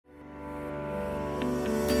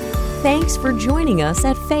Thanks for joining us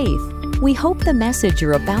at Faith. We hope the message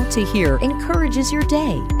you're about to hear encourages your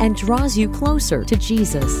day and draws you closer to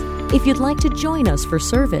Jesus. If you'd like to join us for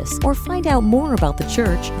service or find out more about the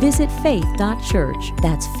church, visit faith.church.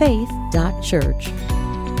 That's faith.church.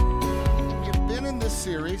 We've been in this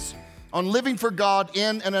series on living for God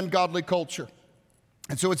in an ungodly culture.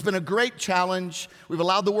 And so it's been a great challenge. We've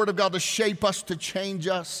allowed the Word of God to shape us, to change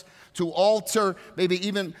us, to alter maybe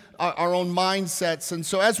even our own mindsets. And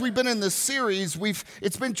so as we've been in this series,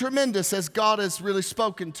 it's been tremendous as God has really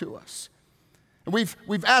spoken to us. And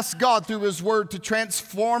we've asked God through His Word to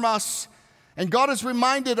transform us. And God has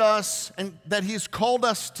reminded us that He's called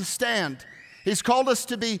us to stand. He's called us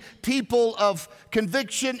to be people of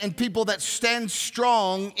conviction and people that stand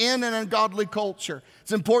strong in an ungodly culture.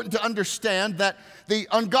 It's important to understand that the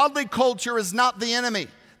ungodly culture is not the enemy.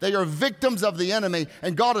 They are victims of the enemy,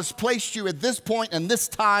 and God has placed you at this point and this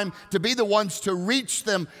time to be the ones to reach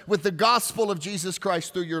them with the gospel of Jesus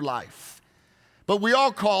Christ through your life. But we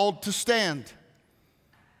are called to stand.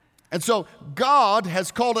 And so God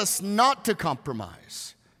has called us not to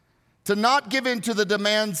compromise, to not give in to the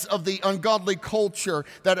demands of the ungodly culture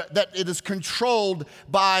that it is controlled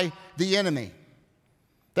by the enemy.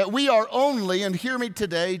 That we are only, and hear me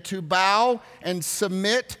today, to bow and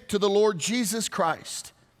submit to the Lord Jesus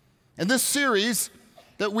Christ. In this series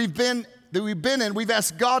that we've been in, we've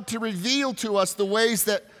asked God to reveal to us the ways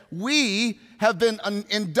that we have been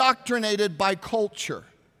indoctrinated by culture.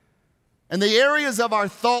 And the areas of our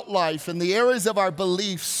thought life and the areas of our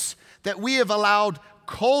beliefs that we have allowed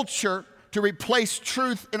culture to replace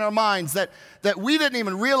truth in our minds, that we didn't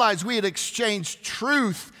even realize we had exchanged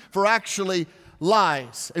truth for actually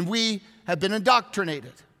lies. And we have been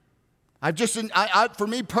indoctrinated. For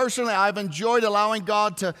me personally, I've enjoyed allowing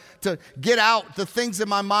God to get out the things in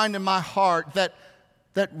my mind and my heart that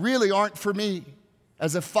really aren't for me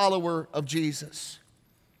as a follower of Jesus.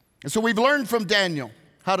 And so we've learned from Daniel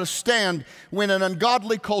how to stand when an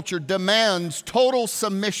ungodly culture demands total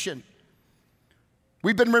submission.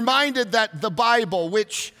 We've been reminded that the Bible,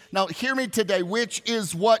 now hear me today, which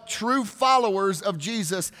is what true followers of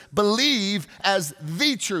Jesus believe as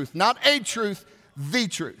the truth, not a truth, the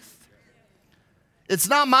truth. It's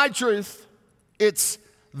not my truth, it's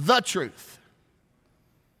the truth.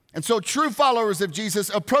 And so true followers of Jesus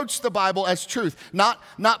approach the Bible as truth, not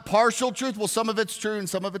partial truth. Well, some of it's true and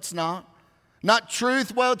some of it's not. Not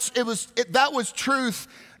truth, well, that was truth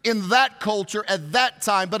in that culture at that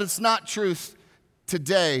time, but it's not truth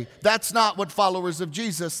today. That's not what followers of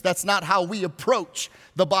Jesus, that's not how we approach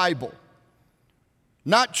the Bible.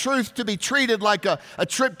 Not truth to be treated like a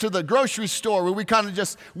trip to the grocery store where we kind of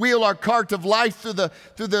just wheel our cart of life through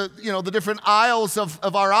the different aisles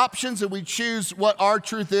of our options, and we choose what our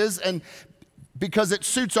truth is, and because it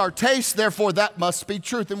suits our taste, therefore that must be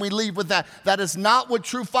truth, and we leave with that. That is not what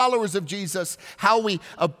true followers of Jesus, how we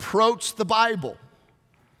approach the Bible.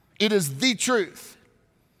 It is the truth.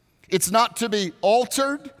 It's not to be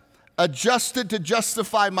altered, adjusted to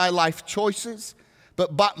justify my life choices.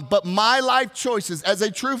 But my life choices as a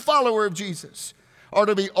true follower of Jesus are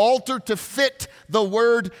to be altered to fit the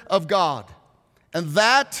Word of God. And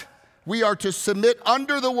that we are to submit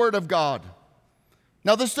under the Word of God.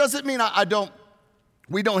 Now, this doesn't mean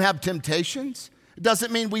we don't have temptations. It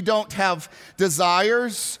doesn't mean we don't have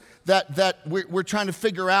desires that we're trying to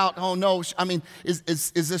figure out, oh no, is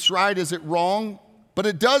this right? Is it wrong? But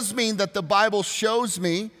it does mean that the Bible shows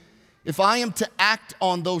me if I am to act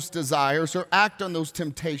on those desires or act on those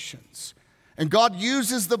temptations. And God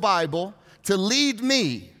uses the Bible to lead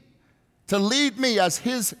me as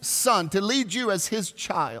His son, to lead you as His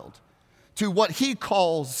child to what He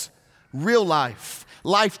calls real life,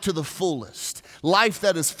 life to the fullest, life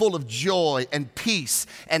that is full of joy and peace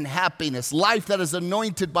and happiness, life that is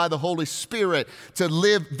anointed by the Holy Spirit to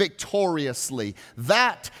live victoriously.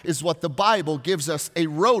 That is what the Bible gives us a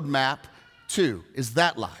roadmap to, is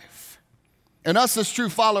that life. And us as true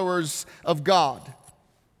followers of God,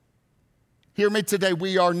 hear me today,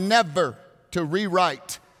 we are never to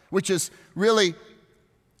rewrite, which is really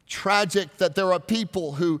tragic that there are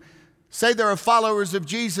people who say they're followers of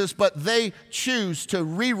Jesus, but they choose to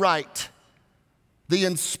rewrite the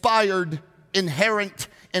inspired, inherent,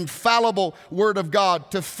 infallible Word of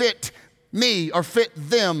God to fit me or fit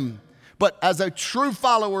them. But as a true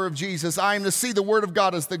follower of Jesus, I am to see the Word of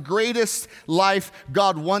God as the greatest life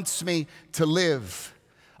God wants me to live.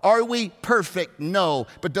 Are we perfect? No.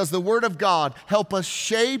 But does the Word of God help us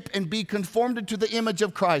shape and be conformed into the image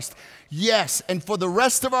of Christ? Yes. And for the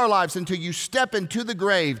rest of our lives, until you step into the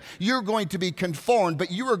grave, you're going to be conformed,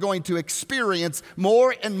 but you are going to experience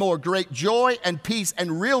more and more great joy and peace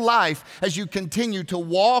and real life as you continue to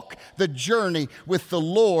walk the journey with the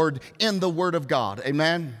Lord in the Word of God.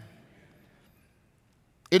 Amen?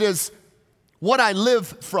 It is what I live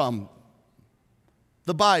from,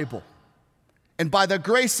 the Bible. And by the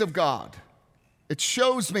grace of God, it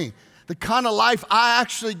shows me the kind of life I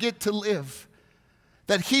actually get to live.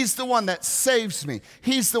 That He's the one that saves me.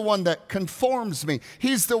 He's the one that conforms me.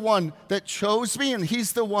 He's the one that chose me, and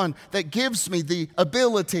He's the one that gives me the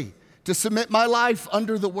ability to submit my life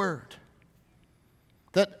under the Word.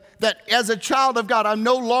 That as a child of God, I'm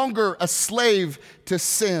no longer a slave to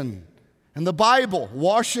sin. And the Bible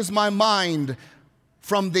washes my mind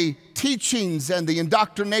from the teachings and the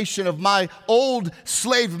indoctrination of my old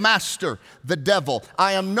slave master, the devil.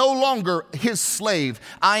 I am no longer his slave.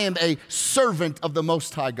 I am a servant of the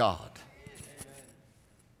Most High God.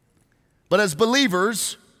 But as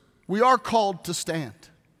believers, we are called to stand.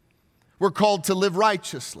 We're called to live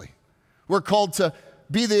righteously. We're called to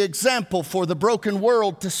be the example for the broken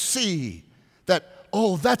world to see that,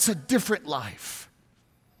 oh, that's a different life.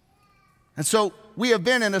 And so we have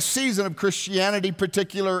been in a season of Christianity,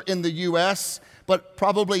 particular in the U.S., but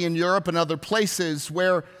probably in Europe and other places,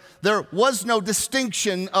 where there was no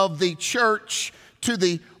distinction of the church to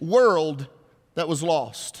the world that was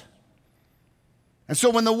lost. And so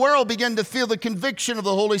when the world began to feel the conviction of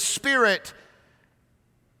the Holy Spirit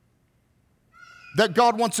that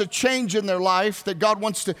God wants a change in their life, that God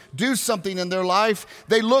wants to do something in their life,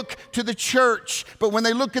 they look to the church. But when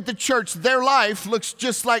they look at the church, their life looks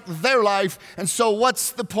just like their life. And so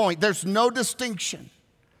what's the point? There's no distinction.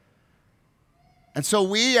 And so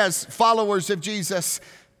we, as followers of Jesus,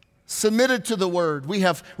 submitted to the Word. We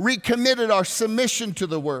have recommitted our submission to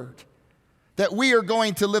the Word, that we are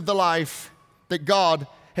going to live the life that God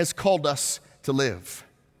has called us to live.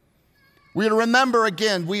 We're to remember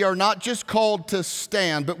again, we are not just called to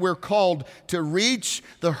stand, but we're called to reach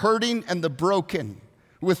the hurting and the broken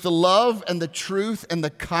with the love and the truth and the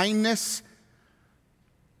kindness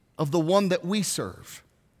of the one that we serve.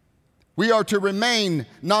 We are to remain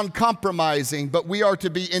non-compromising, but we are to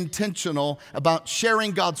be intentional about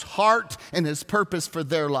sharing God's heart and His purpose for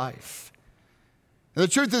their life. And the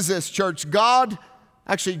truth is this, church,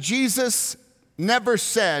 Jesus never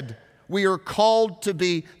said, we are called to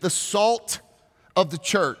be the salt of the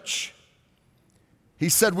church. He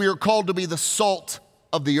said we are called to be the salt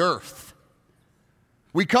of the earth.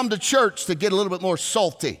 We come to church to get a little bit more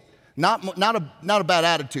salty. Not a bad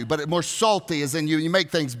attitude, but more salty as in you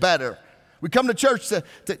make things better. We come to church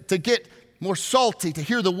to get more salty, to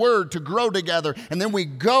hear the word, to grow together. And then we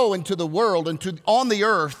go into the world and on the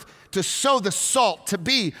earth to sow the salt, to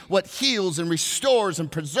be what heals and restores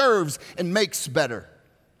and preserves and makes better.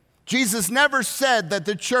 Jesus never said that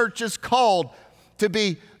the church is called to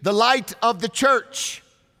be the light of the church.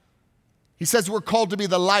 He says we're called to be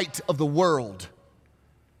the light of the world.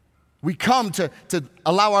 We come to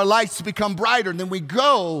allow our lights to become brighter, and then we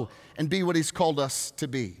go and be what He's called us to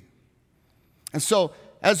be. And so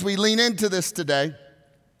as we lean into this today,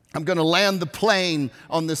 I'm going to land the plane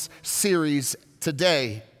on this series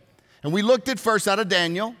today. And we looked at first out of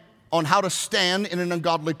Daniel on how to stand in an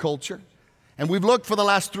ungodly culture. And we've looked for the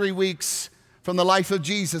last 3 weeks from the life of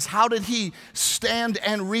Jesus. How did He stand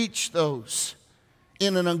and reach those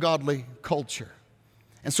in an ungodly culture?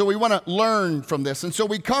 And so we want to learn from this. And so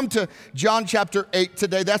we come to John chapter 8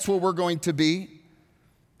 today. That's where we're going to be.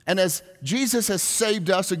 And as Jesus has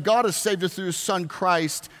saved us, and God has saved us through His Son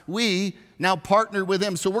Christ, we now partner with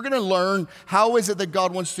Him. So we're going to learn how is it that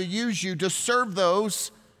God wants to use you to serve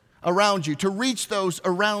those around you, to reach those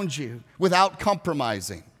around you without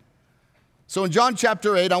compromising. So in John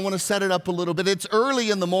chapter 8, I want to set it up a little bit. It's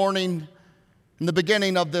early in the morning, in the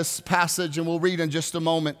beginning of this passage, and we'll read in just a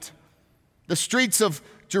moment. The streets of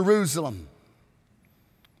Jerusalem.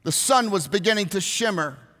 The sun was beginning to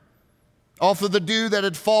shimmer off of the dew that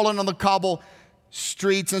had fallen on the cobble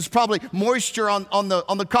streets. And it's probably moisture on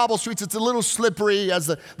the cobble streets. It's a little slippery. As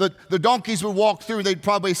the donkeys would walk through, they'd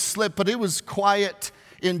probably slip. But it was quiet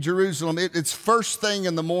in Jerusalem. It's first thing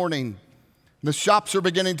in the morning. The shops are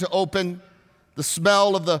beginning to open. The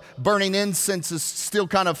smell of the burning incense is still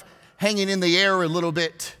kind of hanging in the air a little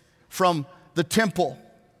bit from the temple.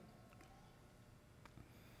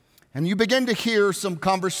 And you begin to hear some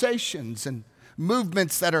conversations and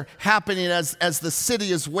movements that are happening as the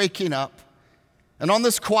city is waking up. And on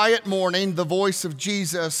this quiet morning, the voice of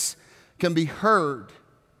Jesus can be heard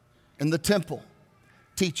in the temple.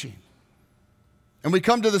 teaching. And we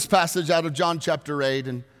come to this passage out of John chapter 8,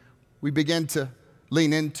 and we begin to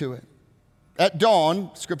lean into it. At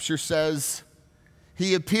dawn, Scripture says,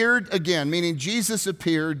 he appeared again, meaning Jesus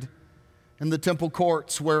appeared in the temple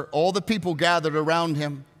courts where all the people gathered around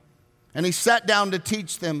him. And he sat down to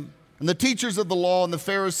teach them. And the teachers of the law and the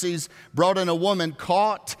Pharisees brought in a woman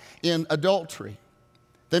caught in adultery.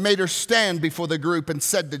 They made her stand before the group and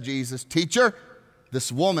said to Jesus, "Teacher,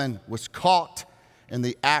 this woman was caught in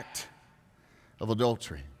the act of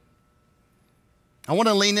adultery." I want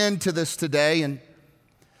to lean into this today and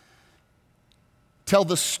tell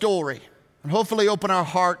the story and hopefully open our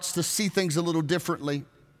hearts to see things a little differently.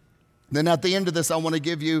 Then at the end of this, I want to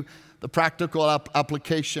give you the practical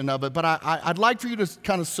application of it. But I'd like for you to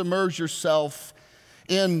kind of submerge yourself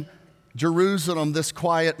in Jerusalem this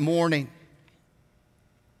quiet morning.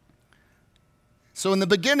 So in the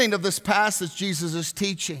beginning of this passage, Jesus is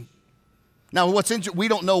teaching. Now, what's interesting, we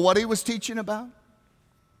don't know what he was teaching about.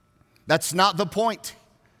 That's not the point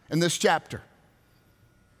in this chapter.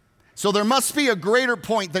 So there must be a greater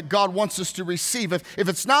point that God wants us to receive. If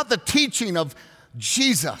it's not the teaching of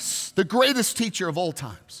Jesus, the greatest teacher of all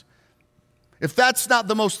times, if that's not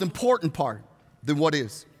the most important part, then what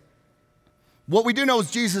is? What we do know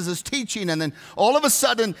is Jesus is teaching, and then all of a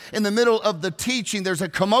sudden, in the middle of the teaching, there's a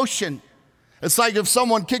commotion. It's like if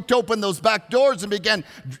someone kicked open those back doors and began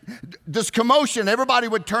this commotion, everybody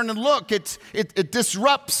would turn and look. It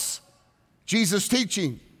disrupts Jesus'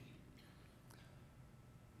 teaching.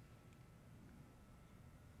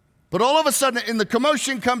 But all of a sudden, in the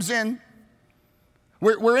commotion comes in,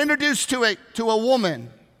 we're introduced to a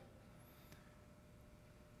woman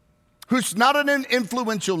who's not an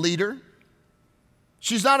influential leader.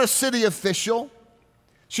 She's not a city official.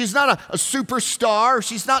 She's not a superstar.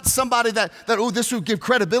 She's not somebody that this would give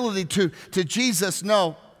credibility to Jesus.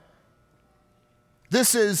 No.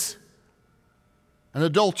 This is an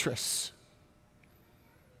adulteress.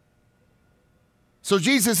 So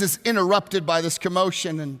Jesus is interrupted by this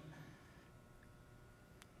commotion,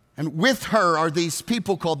 and with her are these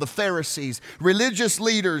people called the Pharisees, religious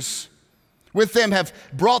leaders. With them have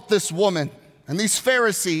brought this woman. And these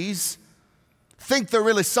Pharisees think they're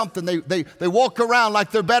really something. They walk around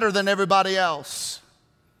like they're better than everybody else.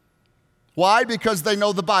 Why? Because they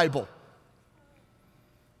know the Bible.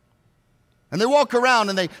 And they walk around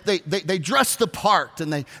and they dress the part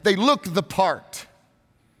and they look the part.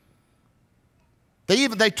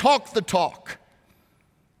 They talk the talk.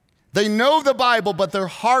 They know the Bible, but their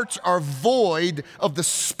hearts are void of the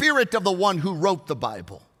spirit of the one who wrote the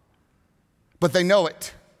Bible. But they know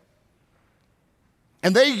it.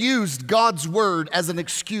 And they used God's word as an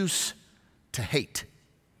excuse to hate.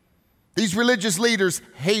 These religious leaders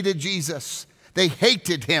hated Jesus. They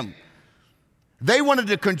hated him. They wanted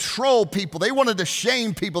to control people. They wanted to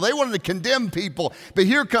shame people. They wanted to condemn people. But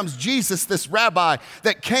here comes Jesus, this rabbi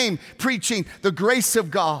that came preaching the grace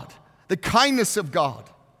of God, the kindness of God.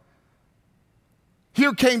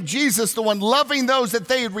 Here came Jesus, the one loving those that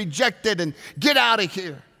they had rejected, and get out of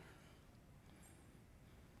here.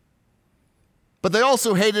 But they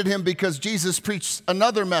also hated him because Jesus preached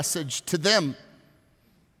another message to them.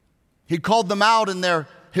 He called them out in their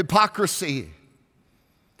hypocrisy.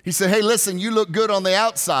 He said, hey, listen, you look good on the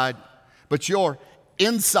outside, but your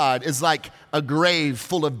inside is like a grave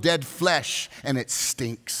full of dead flesh, and it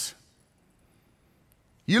stinks.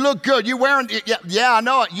 You look good. You wearing it. Yeah, I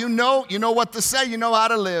know it. You know what to say. You know how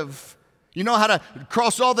to live. You know how to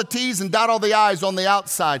cross all the T's and dot all the I's on the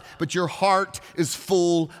outside, but your heart is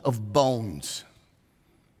full of bones.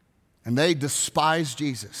 And they despise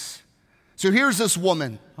Jesus. So here's this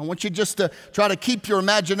woman. I want you just to try to keep your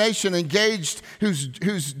imagination engaged,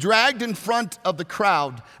 who's dragged in front of the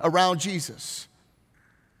crowd around Jesus.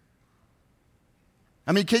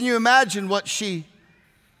 I mean, can you imagine what she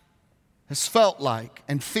has felt like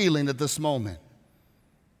and feeling at this moment?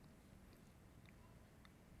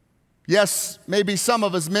 Yes, maybe some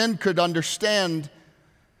of us men could understand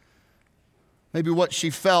maybe what she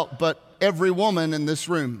felt, but every woman in this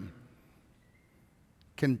room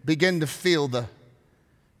can begin to feel the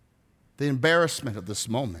embarrassment of this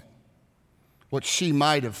moment, what she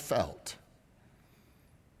might have felt.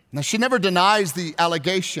 Now, she never denies the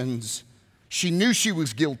allegations. She knew she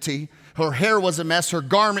was guilty. Her hair was a mess. Her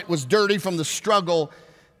garment was dirty from the struggle,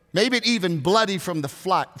 maybe even bloody from the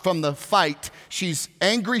fight. She's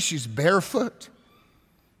angry. She's barefoot.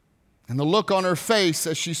 And the look on her face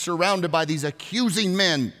as she's surrounded by these accusing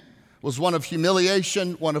men was one of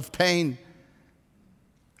humiliation, one of pain,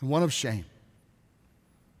 and one of shame.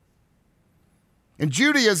 In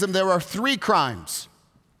Judaism, there are 3 crimes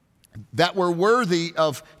that were worthy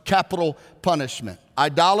of capital punishment: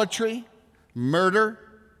 idolatry, murder,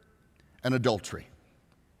 and adultery.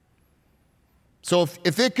 So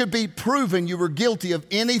if it could be proven you were guilty of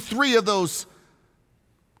any three of those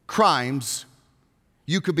crimes,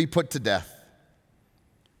 you could be put to death.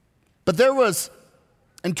 But there was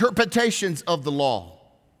interpretations of the law.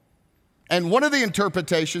 And one of the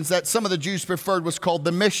interpretations that some of the Jews preferred was called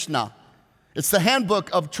the Mishnah. It's the handbook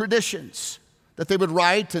of traditions that they would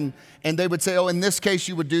write, and they would say, oh, in this case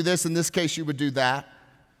you would do this, in this case you would do that.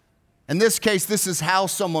 In this case, this is how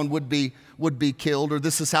someone would be killed, or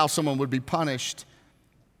this is how someone would be punished.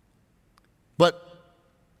 But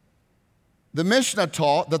the Mishnah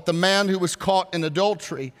taught that the man who was caught in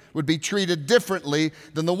adultery would be treated differently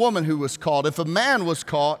than the woman who was caught. If a man was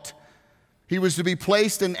caught, he was to be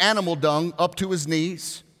placed in animal dung up to his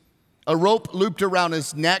knees, a rope looped around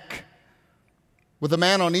his neck, with a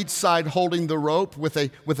man on each side holding the rope with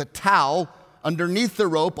a towel underneath the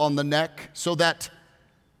rope on the neck, so that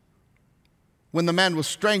when the man was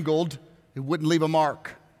strangled, it wouldn't leave a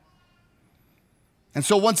mark. And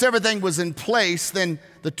so once everything was in place, then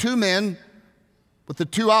the two men with the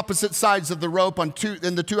two opposite sides of the rope and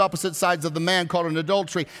the two opposite sides of the man caught in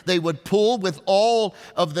adultery, they would pull with all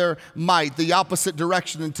of their might the opposite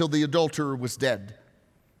direction until the adulterer was dead.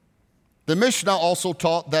 The Mishnah also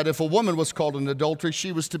taught that if a woman was caught in adultery,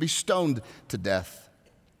 she was to be stoned to death.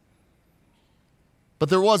 But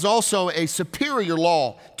there was also a superior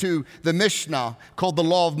law to the Mishnah called the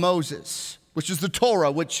law of Moses, which is the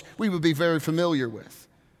Torah, which we would be very familiar with.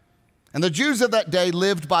 And the Jews of that day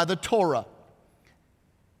lived by the Torah.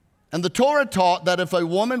 And the Torah taught that if a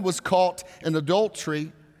woman was caught in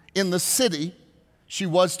adultery in the city, she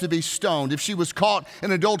was to be stoned. If she was caught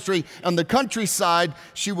in adultery on the countryside,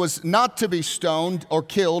 she was not to be stoned or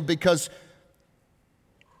killed, because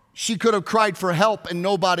she could have cried for help and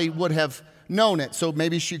nobody would have known it. So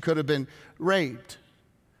maybe she could have been raped.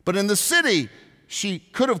 But in the city, she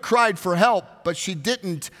could have cried for help, but she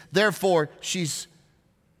didn't. Therefore, she's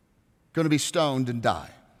going to be stoned and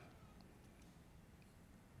die.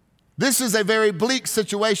 This is a very bleak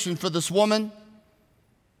situation for this woman.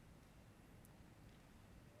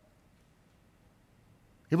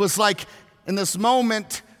 It was like in this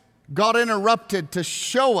moment, God interrupted to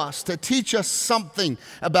show us, to teach us something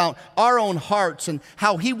about our own hearts and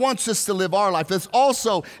how He wants us to live our life. This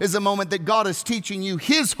also is a moment that God is teaching you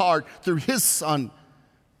His heart through His Son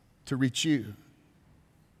to reach you.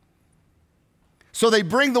 So they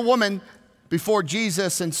bring the woman before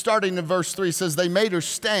Jesus, and starting in verse 3 says, they made her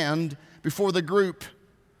stand before the group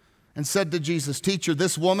and said to Jesus, "Teacher,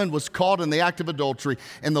 this woman was caught in the act of adultery,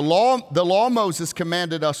 and the law of Moses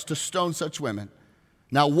commanded us to stone such women.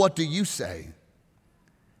 Now what do you say?"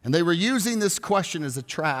 And they were using this question as a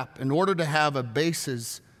trap in order to have a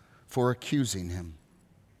basis for accusing him.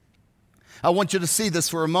 I want you to see this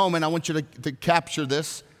for a moment. I want you to capture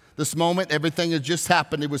this moment. Everything had just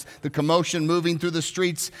happened. It was the commotion, moving through the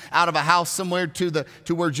streets out of a house somewhere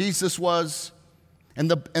to where Jesus was. And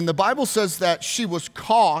the Bible says that she was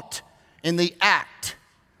caught in the act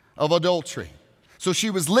of adultery. So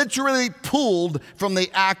she was literally pulled from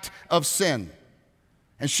the act of sin.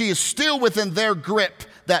 And she is still within their grip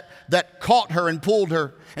that caught her and pulled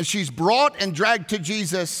her. And she's brought and dragged to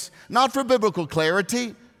Jesus, not for biblical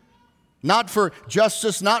clarity, not for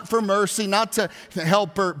justice, not for mercy, not to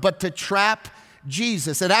help her, but to trap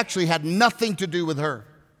Jesus. It actually had nothing to do with her.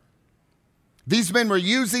 These men were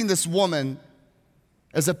using this woman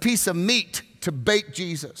as a piece of meat to bait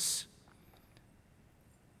Jesus.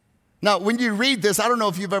 Now, when you read this, I don't know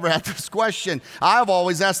if you've ever had this question. I've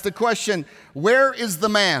always asked the question, where is the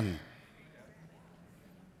man?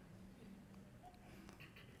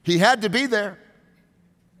 He had to be there.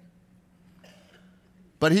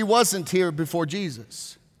 But he wasn't here before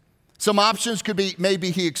Jesus. Some options could be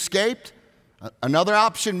maybe he escaped. Another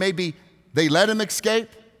option, maybe they let him escape.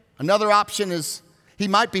 Another option is he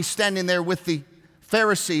might be standing there with the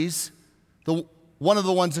Pharisees, one of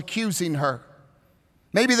the ones accusing her.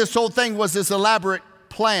 Maybe this whole thing was this elaborate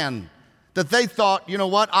plan that they thought, you know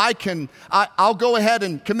what, I'll go ahead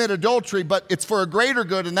and commit adultery, but it's for a greater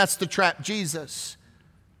good, and that's to trap Jesus.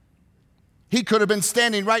 He could have been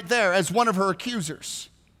standing right there as one of her accusers.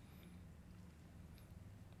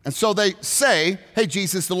 And so they say, "Hey,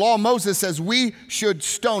 Jesus, the law of Moses says we should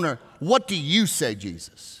stone her. What do you say,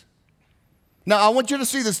 Jesus?" Now, I want you to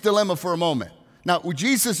see this dilemma for a moment. Now,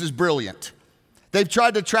 Jesus is brilliant. They've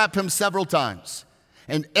tried to trap him several times.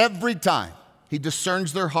 And every time he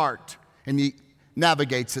discerns their heart and he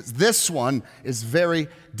navigates it. This one is very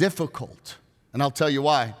difficult. And I'll tell you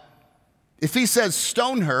why. If he says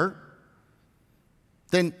stone her,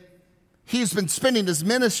 then He's been spending his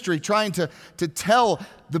ministry trying to tell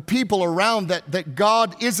the people around that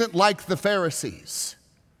God isn't like the Pharisees.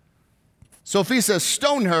 So if he says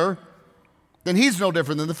stone her, then he's no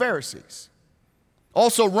different than the Pharisees.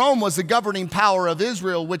 Also, Rome was the governing power of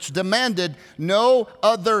Israel, which demanded no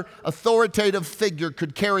other authoritative figure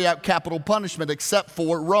could carry out capital punishment except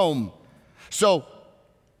for Rome. So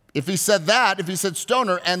if he said that, if he said stone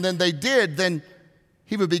her, and then they did, then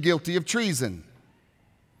he would be guilty of treason.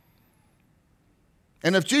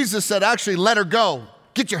 And if Jesus said, actually, let her go,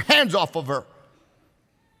 get your hands off of her,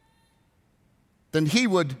 then he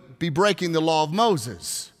would be breaking the law of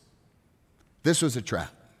Moses. This was a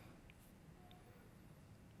trap.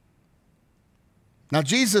 Now,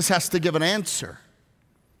 Jesus has to give an answer.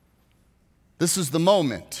 This is the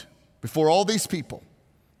moment before all these people,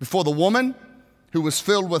 before the woman who was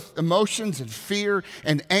filled with emotions and fear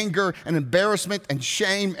and anger and embarrassment and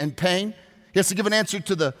shame and pain. He has to give an answer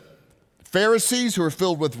to the Pharisees who are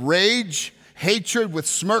filled with rage, hatred, with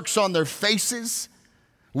smirks on their faces,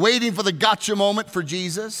 waiting for the gotcha moment for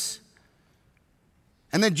Jesus.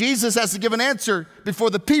 And then Jesus has to give an answer before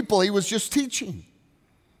the people he was just teaching.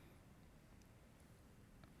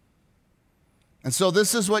 And so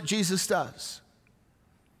this is what Jesus does.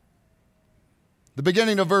 The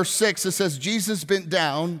beginning of verse 6, it says, Jesus bent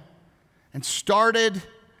down and started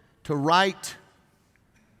to write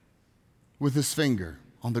with his finger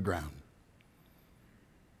on the ground.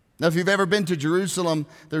 Now, if you've ever been to Jerusalem,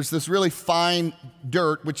 there's this really fine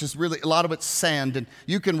dirt, which is really, a lot of it's sand. And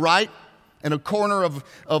you can write in a corner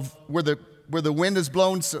of where the wind is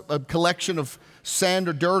blown, a collection of sand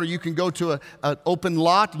or dirt, or you can go to an open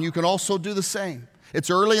lot, and you can also do the same. It's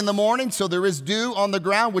early in the morning, so there is dew on the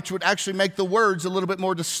ground, which would actually make the words a little bit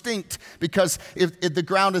more distinct because if the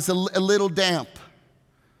ground is a little damp.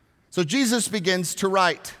 So Jesus begins to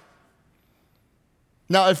write.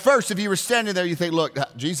 Now, at first, if you were standing there, you think, look,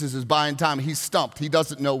 Jesus is buying time. He's stumped. He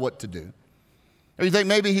doesn't know what to do. Or you think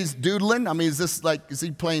maybe he's doodling. I mean, is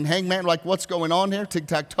he playing hangman? Like, what's going on here?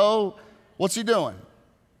 Tic-tac-toe? What's he doing?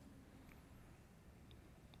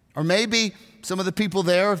 Or maybe some of the people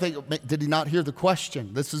there think, did he not hear the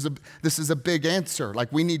question? This is a big answer.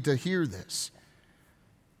 Like, we need to hear this.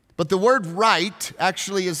 But the word write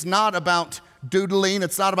actually is not about doodling.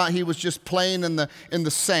 It's not about he was just playing in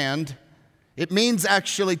the sand. It means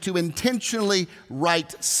actually to intentionally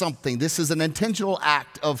write something. This is an intentional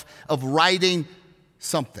act of writing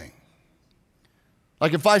something.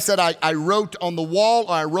 Like if I said I wrote on the wall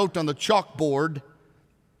or I wrote on the chalkboard,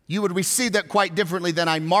 you would receive that quite differently than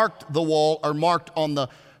I marked the wall or marked on the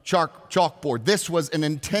chalkboard. This was an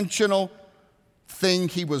intentional thing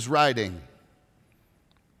he was writing.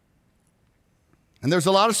 And there's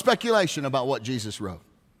a lot of speculation about what Jesus wrote.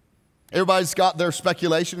 Everybody's got their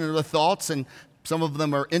speculation and their thoughts, and some of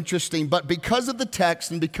them are interesting. But because of the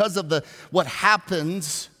text and because of what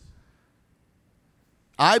happens,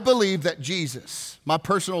 I believe that Jesus, my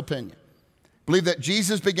personal opinion, believe that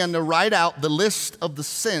Jesus began to write out the list of the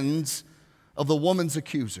sins of the woman's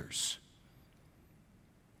accusers.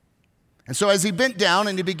 And so as he bent down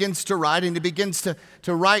and he begins to write, and he begins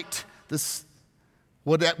to write this,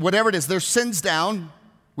 whatever it is, their sins down.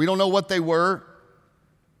 We don't know what they were.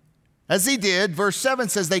 As he did, verse 7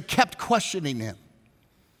 says they kept questioning him.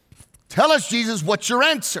 Tell us, Jesus, what's your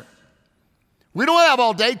answer? We don't have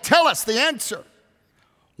all day. Tell us the answer.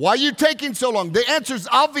 Why are you taking so long? The answer's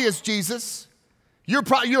obvious, Jesus. You're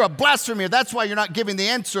a blasphemer. That's why you're not giving the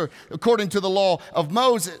answer according to the law of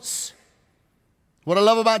Moses. What I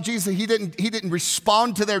love about Jesus, he didn't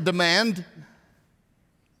respond to their demand,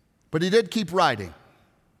 but he did keep writing.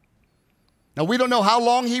 Now, we don't know how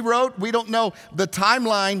long he wrote. We don't know the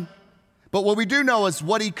timeline. But what we do know is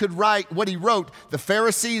what he could write, what he wrote. The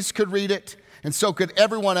Pharisees could read it, and so could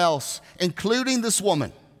everyone else, including this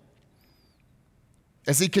woman.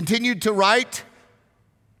 As he continued to write,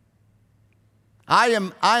 I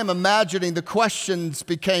am imagining the questions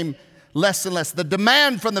became less and less. The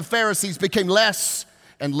demand from the Pharisees became less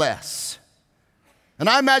and less. And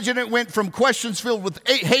I imagine it went from questions filled with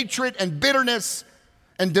hatred and bitterness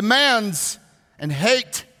and demands and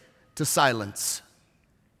hate to silence.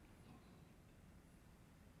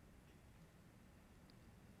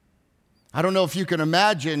 I don't know if you can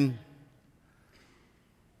imagine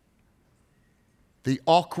the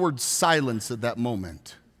awkward silence at that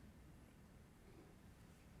moment.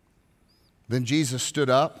 Then Jesus stood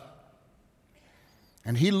up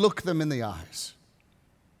and he looked them in the eyes.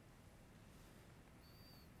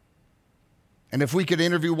 And if we could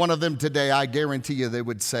interview one of them today, I guarantee you they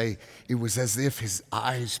would say, it was as if his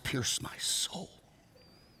eyes pierced my soul.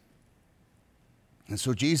 And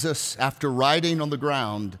so Jesus, after writing on the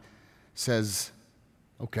ground, says,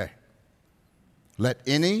 okay, let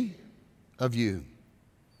any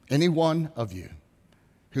one of you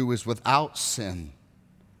who is without sin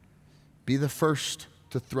be the first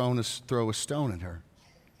to throw a stone at her.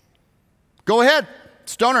 Go ahead,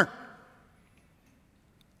 stone her.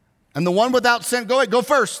 And the one without sin, go ahead, go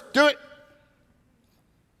first, do it.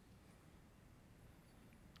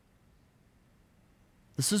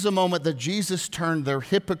 This is a moment that Jesus turned their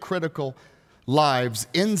hypocritical lives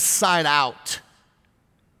inside out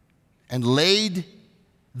and laid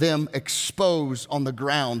them exposed on the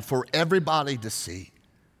ground for everybody to see.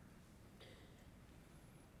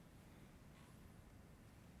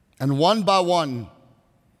 And one by one,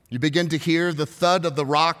 you begin to hear the thud of the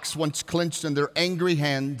rocks once clenched in their angry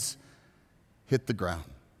hands hit the ground.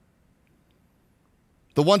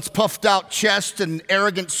 The once puffed out chest and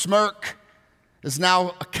arrogant smirk is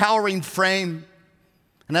now a cowering frame.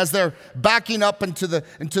 And as they're backing up into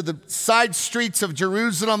the side streets of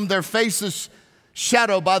Jerusalem, their faces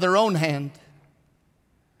shadowed by their own hand.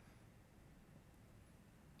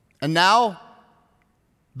 And now,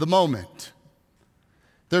 the moment.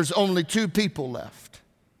 There's only two people left.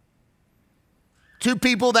 Two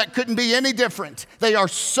people that couldn't be any different. They are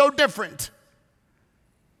so different.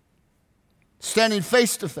 Standing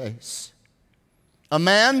face to face. A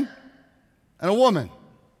man and a woman.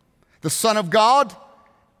 The Son of God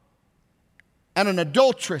and an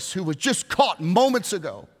adulteress who was just caught moments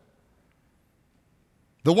ago.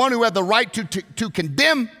 The one who had the right to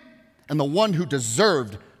condemn and the one who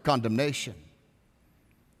deserved condemnation.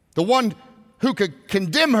 The one who could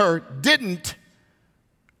condemn her didn't,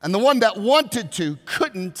 and the one that wanted to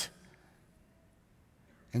couldn't.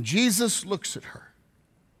 And Jesus looks at her,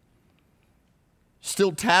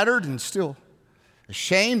 still tattered and still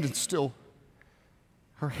ashamed and still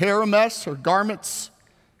her hair a mess, her garments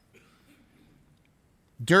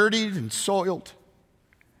dirtied and soiled.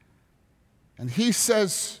 And he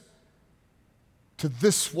says to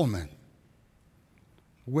this woman,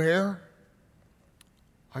 where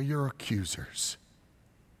are your accusers?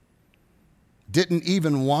 Didn't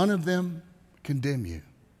even one of them condemn you?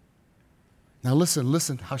 Now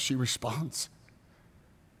listen how she responds.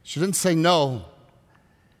 She didn't say no.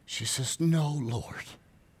 She says, no, Lord.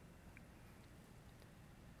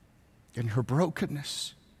 In her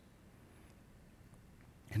brokenness,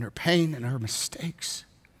 in her pain, in her mistakes,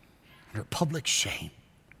 in her public shame,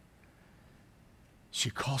 she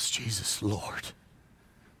calls Jesus Lord.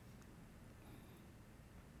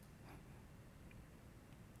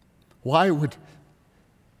 Why would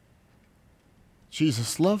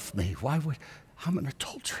Jesus love me? I'm an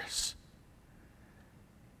adulteress.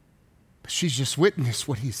 But she's just witnessed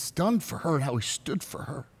what he's done for her and how he stood for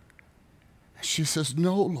her. And she says,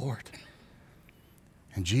 no, Lord.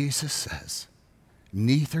 And Jesus says,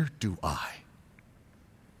 neither do I.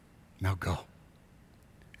 Now go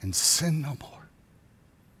and sin no more.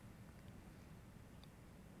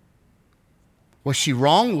 Was she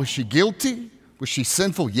wrong? Was she guilty? Was she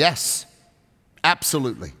sinful? Yes,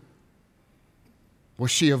 absolutely. Was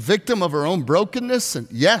she a victim of her own brokenness? And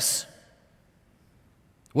yes.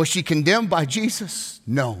 Was she condemned by Jesus?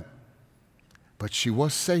 No. But she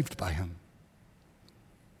was saved by him.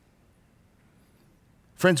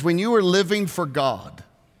 Friends, when you are living for God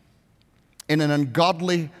in an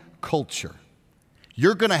ungodly culture,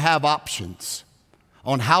 you're going to have options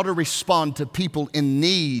on how to respond to people in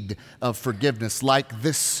need of forgiveness, like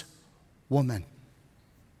this woman.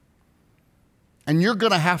 And you're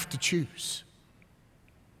going to have to choose.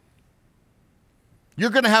 You're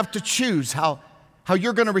going to have to choose how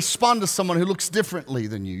you're going to respond to someone who looks differently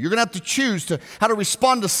than you. You're going to have to choose how to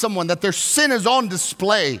respond to someone that their sin is on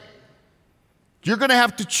display. You're going to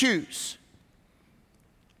have to choose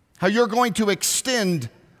how you're going to extend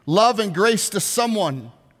love and grace to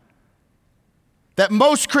someone that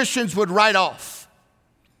most Christians would write off.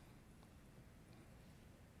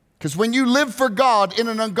 Because when you live for God in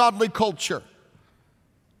an ungodly culture,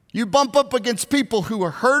 you bump up against people who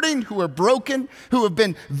are hurting, who are broken, who have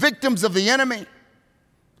been victims of the enemy,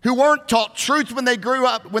 who weren't taught truth when they grew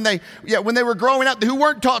up, when they were growing up, who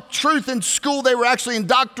weren't taught truth in school, they were actually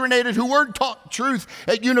indoctrinated, who weren't taught truth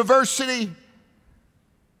at university.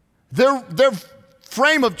 Their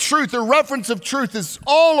frame of truth, their reference of truth is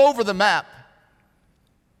all over the map.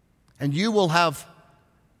 And you will have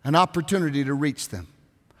an opportunity to reach them.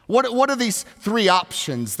 What are these three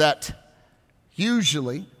options that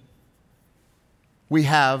usually we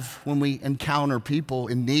have when we encounter people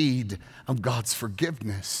in need of God's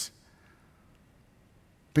forgiveness?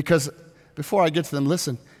 Because before I get to them,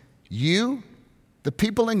 listen, you, the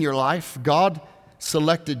people in your life, God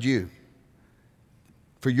selected you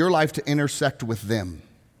for your life to intersect with them,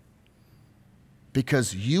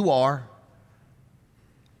 because you are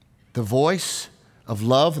the voice of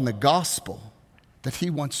love and the gospel that he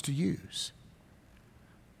wants to use.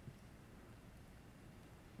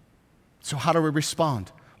 So how do we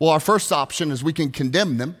respond? Well, our first option is we can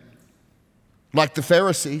condemn them, like the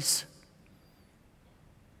Pharisees.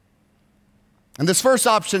 And this first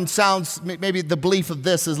option sounds, maybe the belief of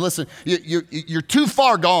this is, listen, you're too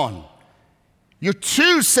far gone. You're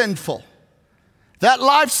too sinful. That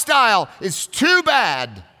lifestyle is too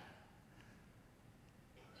bad.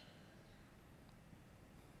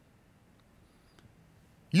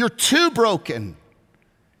 You're too broken.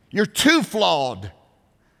 You're too flawed.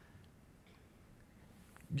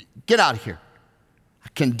 Get out of here. I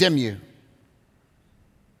condemn you.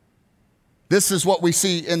 This is what we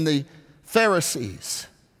see in the Pharisees.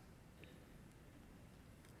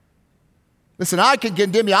 Listen, I can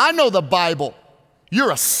condemn you. I know the Bible.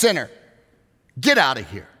 You're a sinner. Get out of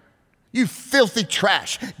here. You filthy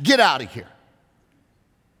trash. Get out of here.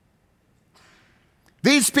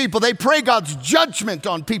 These people, they pray God's judgment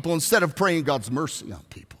on people instead of praying God's mercy on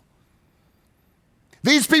people.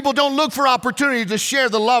 These people don't look for opportunity to share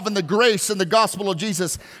the love and the grace and the gospel of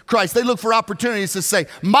Jesus Christ. They look for opportunities to say,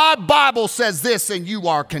 my Bible says this and you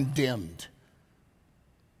are condemned.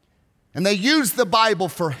 And they use the Bible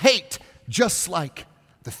for hate, just like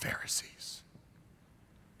the Pharisees.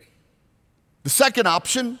 The second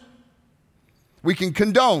option, we can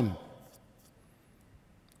condone.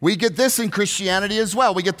 We get this in Christianity as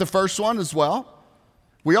well. We get the first one as well.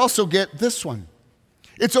 We also get this one.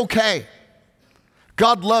 It's okay.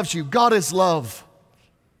 God loves you. God is love.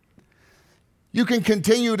 You can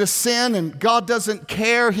continue to sin and God doesn't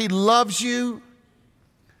care. He loves you.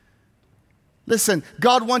 Listen,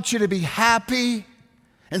 God wants you to be happy.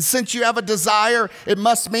 And since you have a desire, it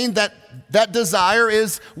must mean that that desire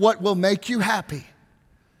is what will make you happy.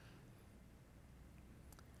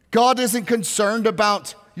 God isn't concerned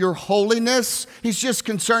about your holiness. He's just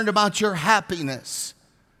concerned about your happiness.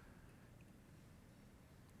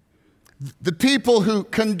 The people who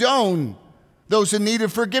condone those in need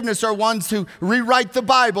of forgiveness are ones who rewrite the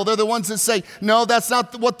Bible. They're the ones that say, no, that's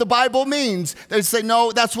not what the Bible means. They say,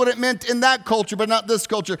 no, that's what it meant in that culture, but not this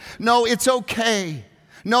culture. No, it's okay.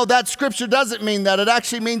 No, that scripture doesn't mean that. It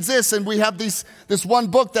actually means this. And we have this one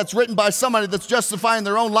book that's written by somebody that's justifying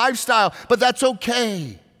their own lifestyle, but that's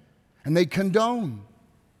okay. And they condone.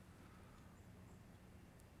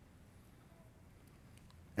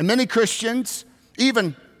 And many Christians,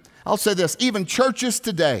 I'll say this, even churches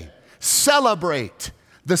today celebrate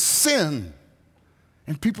the sin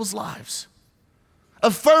in people's lives.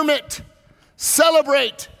 Affirm it.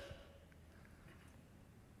 Celebrate.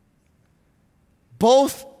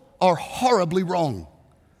 Both are horribly wrong.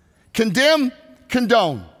 Condemn,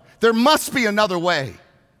 condone. There must be another way.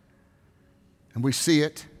 And we see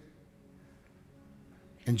it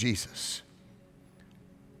in Jesus.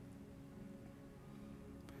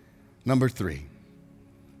 Number 3.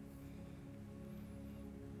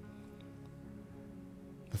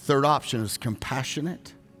 The third option is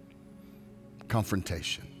compassionate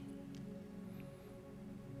confrontation.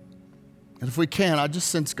 And if we can, I just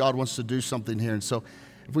sense God wants to do something here. And so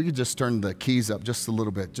if we could just turn the keys up just a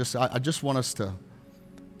little bit. I just want us to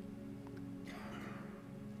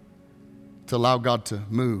allow God to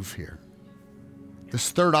move here. This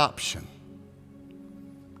third option,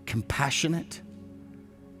 compassionate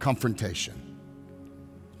confrontation.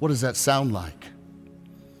 What does that sound like?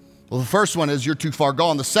 Well, the first one is you're too far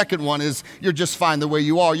gone. The second one is you're just fine the way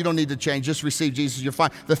you are. You don't need to change. Just receive Jesus. You're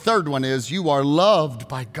fine. The third one is you are loved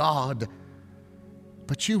by God,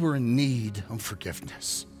 but you were in need of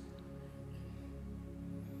forgiveness.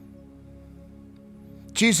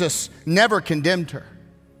 Jesus never condemned her.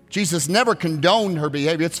 Jesus never condoned her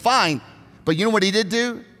behavior. It's fine. But you know what he did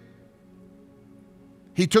do?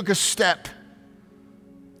 He took a step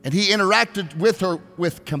and he interacted with her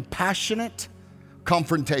with compassionate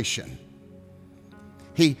confrontation.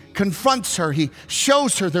 He confronts her. He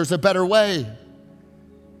shows her there's a better way.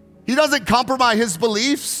 He doesn't compromise his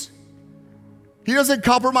beliefs. He doesn't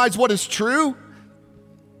compromise what is true.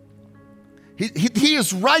 He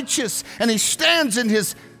is righteous and he stands in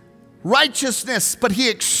his righteousness, but he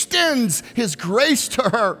extends his grace to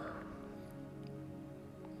her.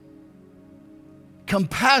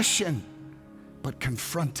 Compassion, but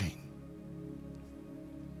confronting.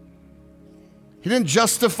 He didn't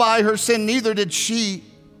justify her sin, neither did she.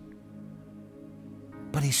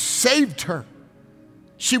 But he saved her.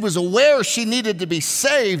 She was aware she needed to be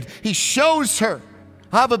saved. He shows her,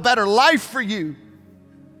 I have a better life for you.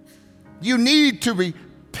 You need to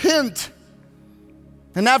repent.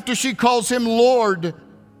 And after she calls him Lord,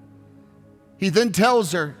 he then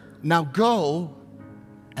tells her, now go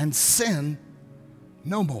and sin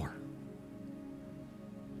no more.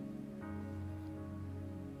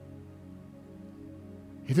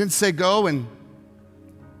 He didn't say go and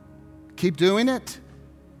keep doing it.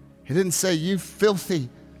 He didn't say, you filthy,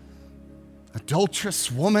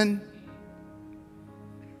 adulterous woman.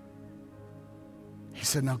 He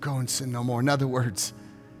said, now go and sin no more. In other words,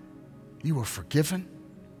 you were forgiven.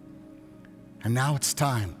 And now it's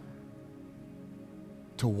time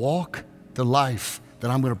to walk the life that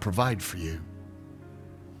I'm going to provide for you.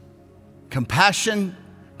 Compassion,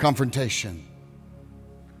 confrontation.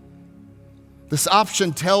 This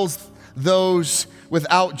option tells those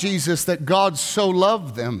without Jesus that God so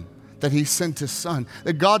loved them that he sent his son.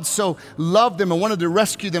 That God so loved them and wanted to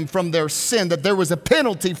rescue them from their sin, that there was a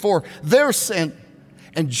penalty for their sin.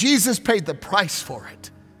 And Jesus paid the price for it.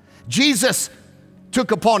 Jesus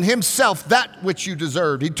took upon himself that which you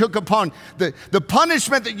deserved. He took upon the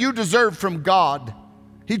punishment that you deserved from God.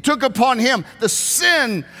 He took upon him the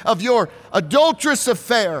sin of your adulterous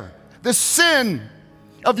affair, the sin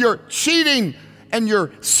of your cheating and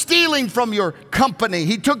your stealing from your company.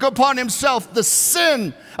 He took upon himself the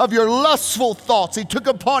sin of your lustful thoughts. He took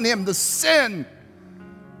upon him the sin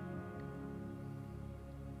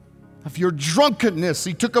of your drunkenness.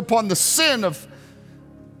 He took upon the sin of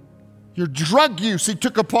your drug use. He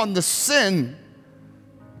took upon the sin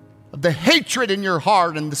of the hatred in your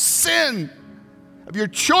heart and the sin of your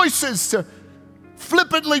choices to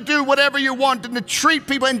flippantly do whatever you want and to treat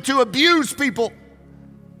people and to abuse people.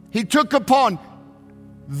 He took upon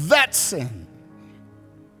that sin.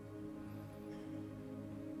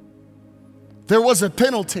 There was a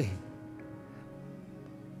penalty.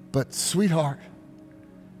 But sweetheart,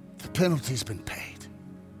 the penalty's been paid.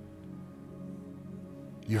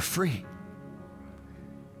 You're free.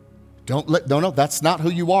 No, that's not who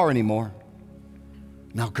you are anymore.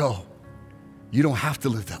 Now go. You don't have to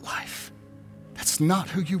live that life. That's not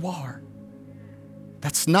who you are.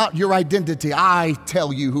 That's not your identity. I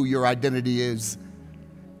tell you who your identity is.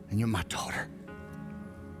 And you're my daughter.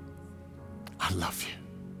 I love you.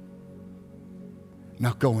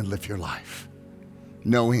 Now go and live your life,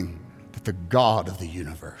 knowing that the God of the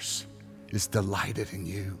universe is delighted in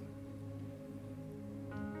you.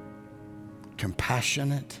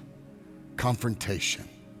 Compassionate confrontation.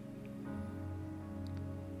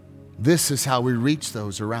 This is how we reach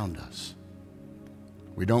those around us.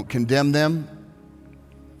 We don't condemn them.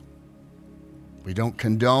 We don't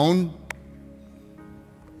condone.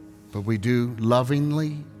 But we do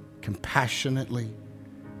lovingly, compassionately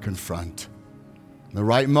confront. In the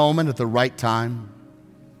right moment, at the right time.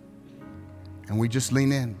 And we just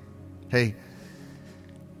lean in. Hey,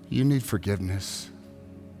 you need forgiveness.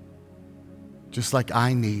 Just like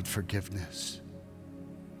I need forgiveness.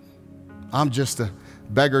 I'm just a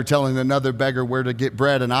beggar telling another beggar where to get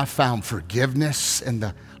bread, and I found forgiveness in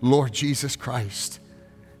the Lord Jesus Christ.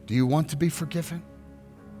 Do you want to be forgiven?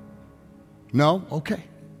 No? Okay.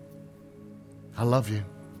 I love you.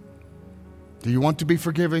 Do you want to be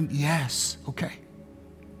forgiven? Yes. Okay.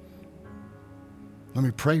 Let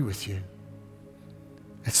me pray with you.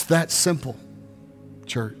 It's that simple,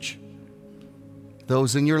 church.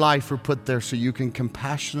 Those in your life are put there so you can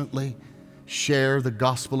compassionately share the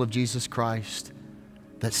gospel of Jesus Christ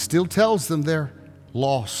that still tells them they're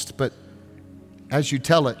lost. But as you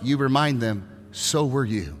tell it, you remind them, so were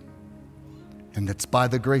you. And it's by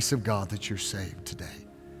the grace of God that you're saved today.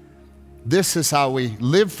 This is how we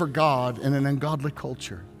live for God in an ungodly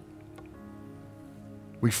culture.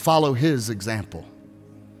 We follow his example.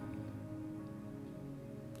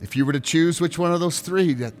 If you were to choose which one of those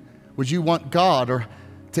three, would you want God or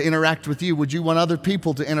to interact with you? Would you want other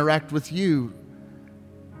people to interact with you?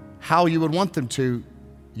 How you would want them to,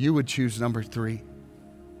 you would choose number 3.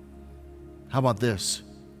 How about this?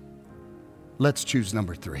 Let's choose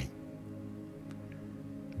number 3.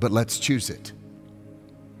 But let's choose it.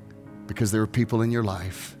 Because there are people in your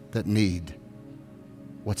life that need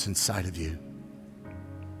what's inside of you.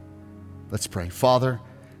 Let's pray. Father,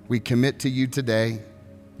 we commit to you today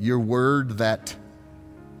your word that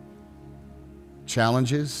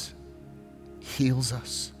challenges, heals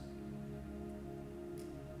us.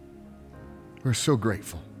 We're so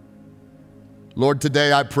grateful. Lord,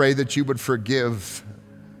 today I pray that you would forgive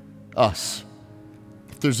us.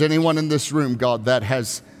 If there's anyone in this room, God, that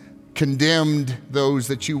has condemned those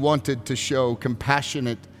that you wanted to show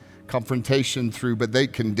compassionate confrontation through, but they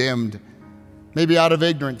condemned, maybe out of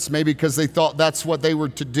ignorance, maybe because they thought that's what they were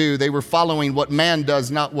to do. They were following what man does,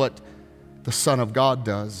 not what the Son of God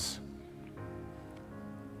does.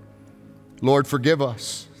 Lord, forgive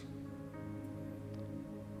us.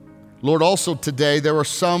 Lord, also today, there are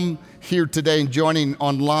some here today and joining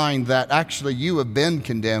online that actually you have been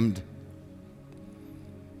condemned.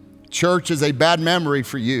 Church is a bad memory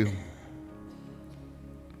for you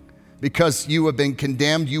because you have been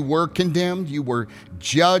condemned. You were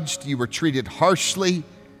judged, you were treated harshly.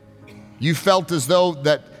 You felt as though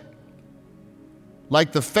that,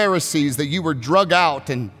 like the Pharisees, that you were drug out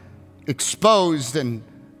and exposed and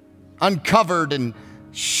uncovered and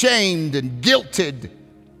shamed and guilted.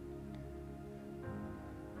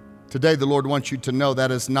 Today, the Lord wants you to know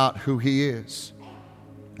that is not who He is.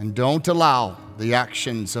 And don't allow the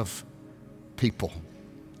actions of people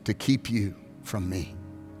to keep you from me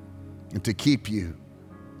and to keep you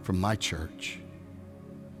from my church.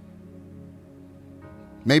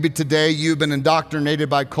 Maybe today you've been indoctrinated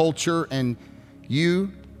by culture and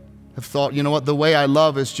you have thought, you know what, the way I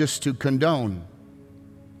love is just to condone,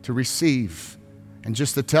 to receive, and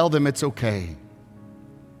just to tell them it's okay.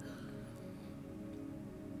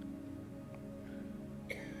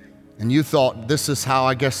 And you thought, this is how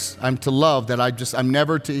I guess I'm to love, that I'm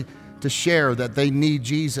never to share that they need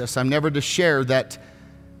Jesus. I'm never to share that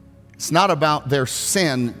it's not about their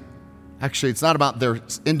sin. Actually, it's not about their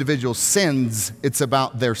individual sins. It's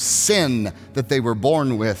about their sin that they were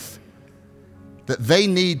born with, that they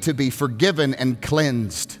need to be forgiven and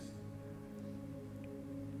cleansed.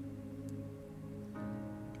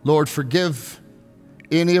 Lord, forgive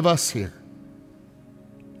any of us here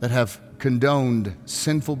that have condoned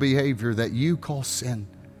sinful behavior that you call sin.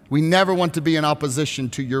 We never want to be in opposition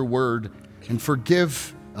to your word, and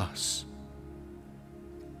forgive us.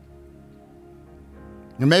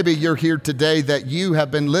 And maybe you're here today that you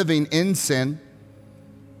have been living in sin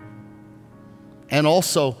and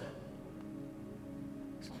also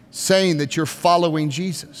saying that you're following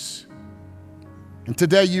Jesus. And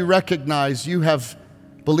today you recognize you have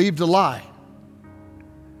believed a lie.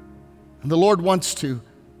 And the Lord wants to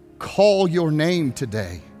call your name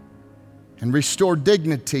today and restore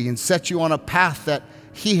dignity and set you on a path that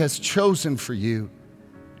He has chosen for you.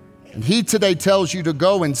 And He today tells you to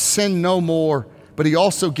go and sin no more, but He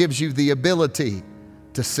also gives you the ability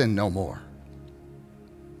to sin no more.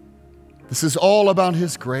 This is all about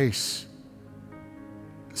His grace.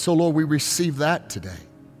 So, Lord, we receive that today.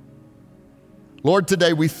 Lord,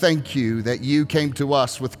 today we thank you that you came to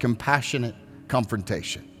us with compassionate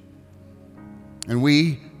confrontation.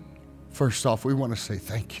 And first off, we want to say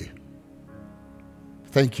thank you.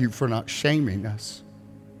 Thank you for not shaming us.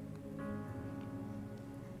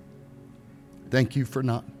 Thank you for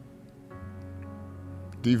not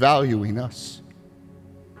devaluing us.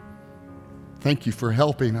 Thank you for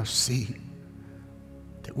helping us see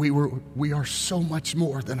that we are so much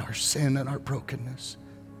more than our sin and our brokenness.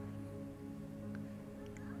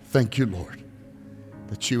 Thank you, Lord,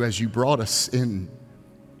 that you, as you brought us in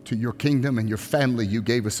to your kingdom and your family, you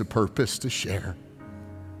gave us a purpose to share.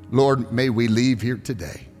 Lord, may we leave here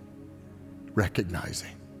today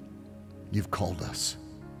recognizing you've called us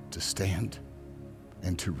to stand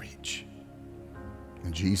and to reach.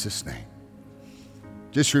 In Jesus' name.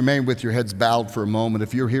 Just remain with your heads bowed for a moment.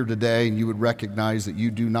 If you're here today and you would recognize that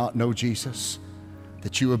you do not know Jesus,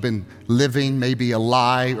 that you have been living maybe a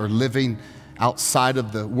lie or living outside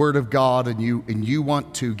of the Word of God, and you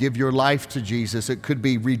want to give your life to Jesus. It could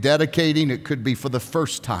be rededicating, it could be for the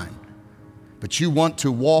first time. But you want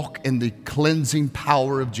to walk in the cleansing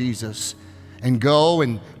power of Jesus and go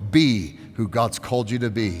and be who God's called you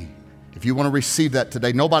to be. If you want to receive that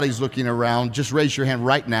today, nobody's looking around. Just raise your hand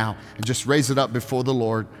right now and just raise it up before the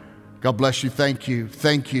Lord. God bless you. Thank you.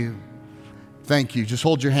 Thank you. Thank you. Just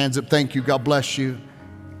hold your hands up. Thank you. God bless you.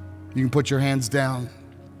 You can put your hands down.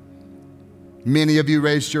 Many of you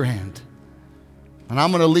raised your hand. And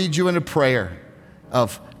I'm going to lead you in a prayer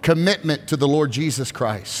of commitment to the Lord Jesus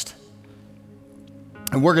Christ.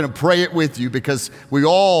 And we're going to pray it with you because we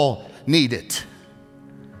all need it.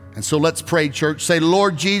 And so let's pray, church. Say,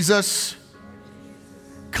 Lord Jesus,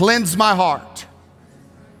 cleanse my heart.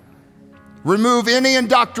 Remove any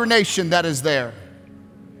indoctrination that is there.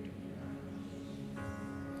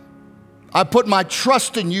 I put my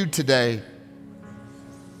trust in you today.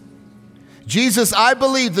 Jesus, I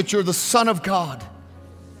believe that you're the Son of God.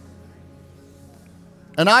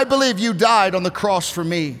 And I believe you died on the cross for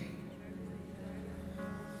me.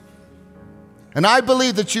 And I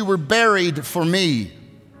believe that you were buried for me.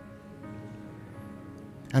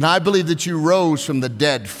 And I believe that you rose from the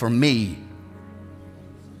dead for me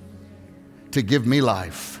to give me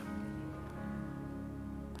life.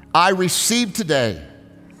 I receive today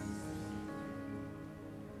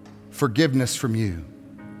forgiveness from you.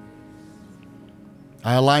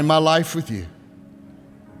 I align my life with you.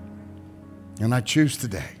 And I choose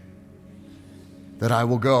today that I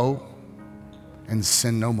will go and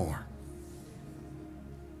sin no more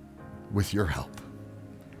with your help.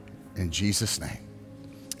 In Jesus' name,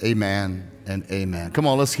 amen and amen. Come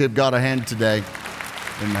on, let's give God a hand today.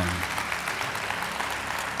 Amen.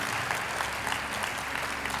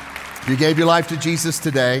 If you gave your life to Jesus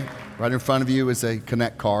today, right in front of you is a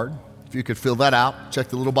Connect card. If you could fill that out, check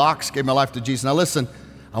the little box, gave my life to Jesus. Now listen,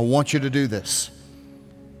 I want you to do this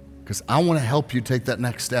because I want to help you take that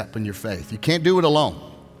next step in your faith. You can't do it alone.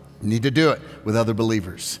 You need to do it with other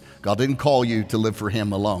believers. God didn't call you to live for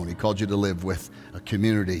Him alone. He called you to live with a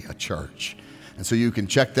community, a church. And so you can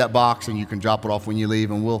check that box and you can drop it off when you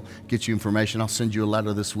leave, and we'll get you information. I'll send you a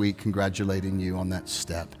letter this week congratulating you on that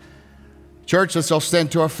step. Church, let's all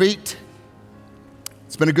stand to our feet.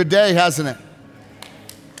 It's been a good day, hasn't it?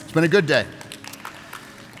 It's been a good day.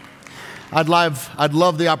 I'd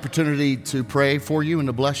love the opportunity to pray for you and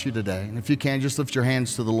to bless you today. And if you can, just lift your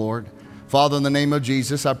hands to the Lord. Father, in the name of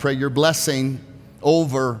Jesus, I pray your blessing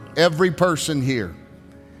over every person here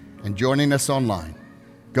and joining us online.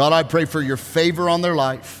 God, I pray for your favor on their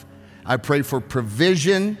life. I pray for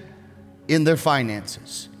provision in their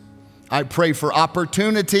finances. I pray for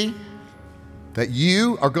opportunity that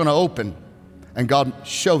you are going to open, and God,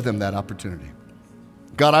 show them that opportunity.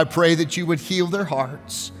 God, I pray that you would heal their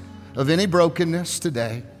hearts of any brokenness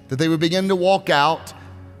today, that they would begin to walk out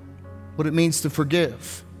what it means to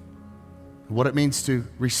forgive, what it means to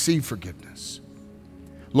receive forgiveness.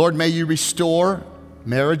 Lord, may you restore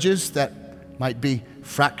marriages that might be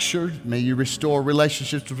fractured. May you restore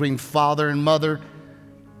relationships between father and mother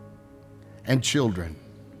and children.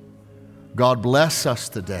 God, bless us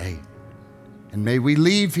today. And may we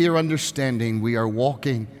leave here understanding we are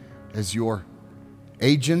walking as your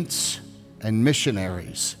agents and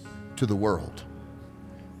missionaries to the world.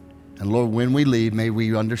 And Lord, when we leave, may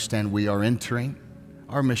we understand we are entering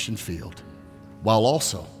our mission field while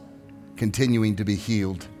also continuing to be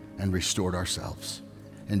healed and restored ourselves.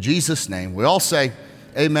 In Jesus' name, we all say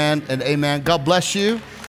amen and amen. God bless you.